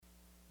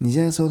你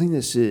现在收听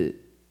的是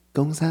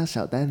公沙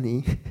小丹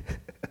尼。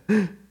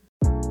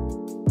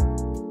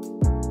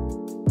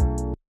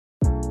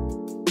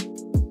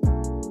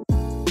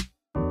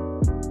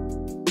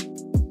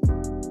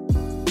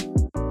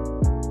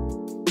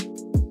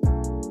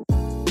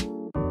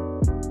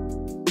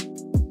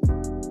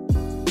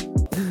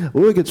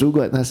我有一个主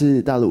管，他是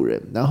大陆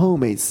人，然后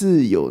每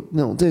次有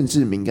那种政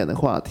治敏感的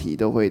话题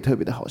都会特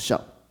别的好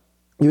笑。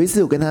有一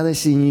次我跟他在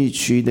信义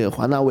区的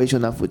华纳威秀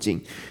那附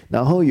近，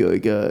然后有一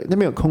个那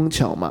边有空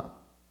桥嘛，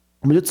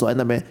我们就走在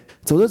那边，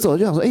走着走着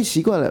就想说，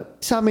奇怪了，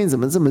下面怎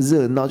么这么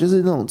热闹？就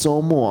是那种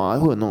周末啊，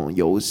会有那种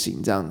游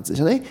行这样子。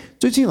想说，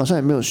最近好像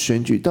也没有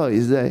选举，到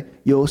底是在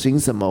游行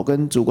什么？我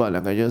跟主管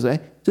两个人就说，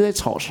这在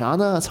吵啥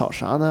呢？吵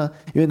啥呢？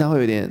因为他会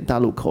有点大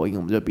陆口音，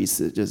我们就彼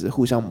此就是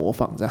互相模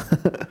仿这样。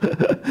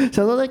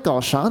想说在搞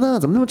啥呢？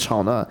怎么那么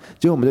吵呢？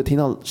结果我们就听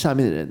到下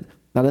面的人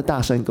拿着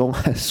大声公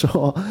喊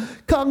说：“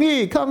抗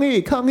议！抗议！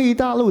抗议！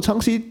大陆长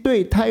期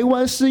对台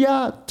湾施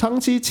压，长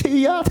期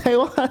欺压台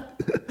湾。”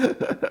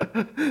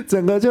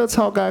整个就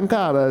超尴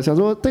尬的，想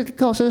说在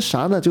高声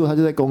啥呢？结果他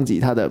就在攻击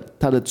他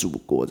的祖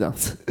国这样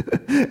子。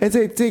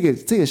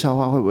这个笑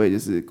话会不会就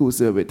是故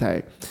事会不会太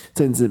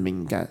政治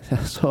敏感？想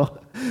说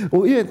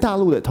因为大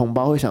陆的同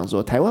胞会想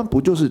说，台湾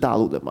不就是大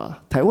陆的吗？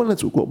台湾的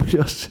祖国不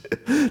就是？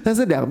但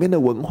是两边的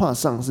文化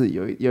上是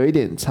有一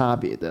点差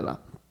别的啦。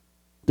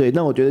对，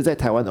那我觉得在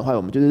台湾的话，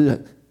我们就是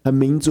很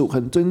民主，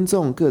很尊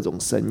重各种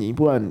声音，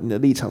不然你的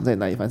立场在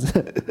哪里？反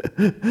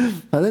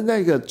正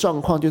那个状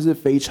况就是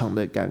非常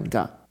的尴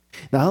尬。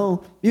然后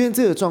因为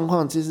这个状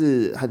况其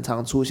实很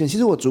常出现，其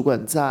实我主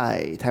管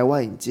在台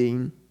湾已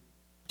经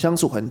相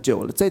处很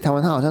久了，在台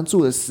湾他好像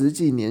住了10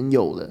几年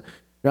有了，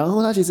然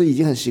后他其实已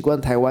经很习惯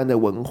台湾的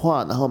文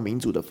化，然后民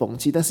主的风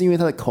气，但是因为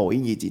他的口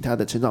音以及他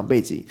的成长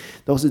背景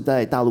都是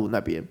在大陆那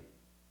边，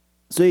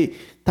所以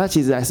他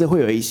其实还是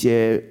会有一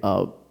些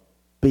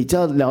比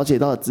较了解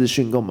到的资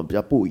讯跟我们比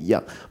较不一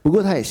样，不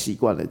过他也习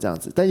惯了这样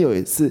子。但有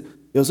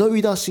时候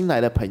遇到新来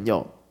的朋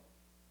友，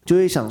就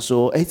会想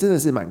说，真的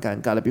是蛮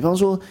尴尬的。比方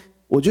说，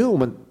我觉得我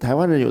们台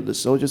湾人有的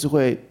时候就是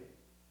会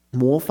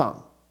模仿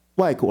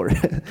外国人，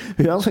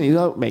比方说你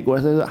说美国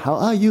人说 How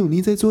are you？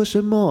 你在做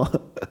什么？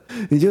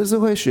你就是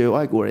会学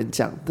外国人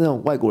讲那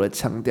种外国的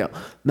腔调，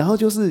然后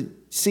就是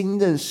新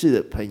认识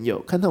的朋友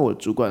看到我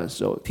主管的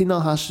时候，听到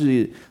他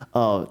是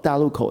大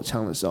陆口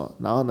腔的时候，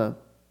然后呢，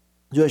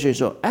就会学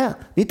说，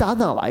你打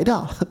哪来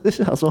的？就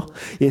想说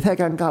也太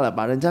尴尬了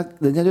吧，人家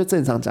就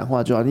正常讲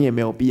话就好，你也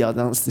没有必要这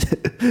样子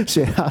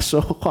学他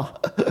说话，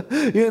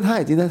因为他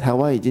已经在台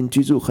湾已经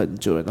居住很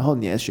久了，然后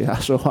你还学他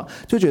说话，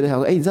就觉得想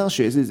说，你这样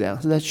学是怎样？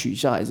是在取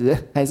笑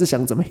还是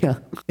想怎么样？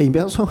你不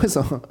要说为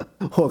什么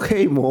我可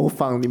以模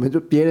仿，你们就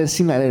别人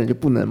新来的人就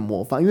不能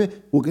模仿，因为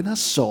我跟他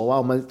熟啊，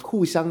我们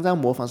互相这样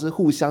模仿是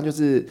互相就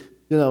是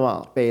知道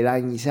吗？北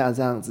兰一下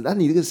这样子，但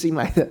你这个新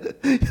来的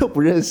又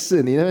不认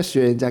识，你那边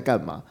学人家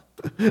干嘛？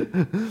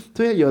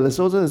对，有的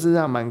时候真的是这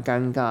样蛮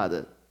尴尬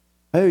的。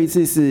还有一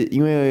次是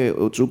因为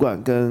我主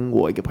管跟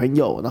我一个朋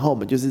友，然后我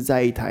们就是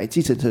在一台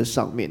计程车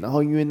上面，然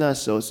后因为那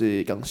时候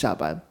是刚下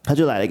班，他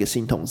就来了一个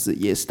新同事，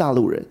也是大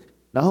陆人，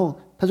然后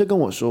他就跟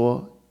我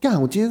说，干，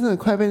我今天真的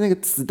快被那个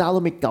死大陆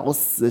妹搞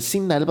死了，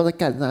新来的不知道在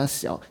干啥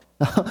小，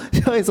然后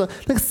就会说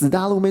那个死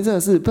大陆妹真的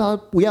是不知道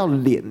不要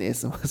脸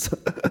什么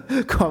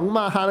狂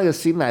骂他那个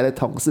新来的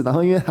同事，然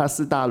后因为他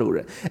是大陆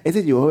人，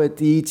这集我会不会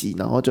第一集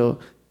然后就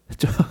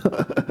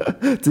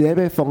直接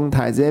被封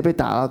台，直接被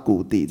打到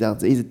谷底，这样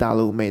子一直大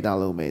陆妹这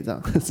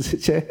样直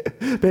接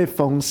被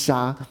封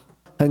杀。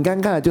很尴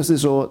尬的就是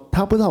说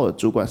他不知道我的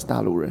主管是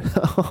大陆人，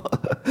然后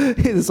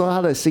一直说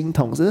他的新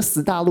同事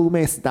死大陆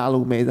妹这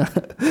样，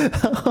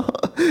然后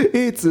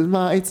一直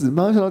骂，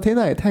我想说天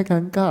哪，也太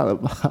尴尬了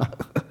吧。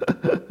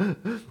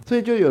所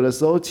以就有的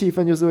时候气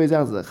氛就是会这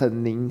样子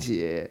很凝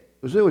结，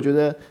所以我觉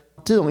得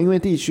这种因为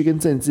地区跟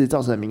政治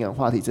造成的敏感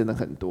话题真的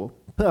很多。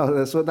不晓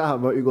得说大家有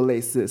没有遇过类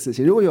似的事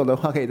情，如果有的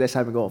话可以在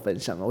下面跟我分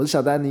享。我是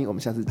小丹尼，我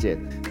们下次见。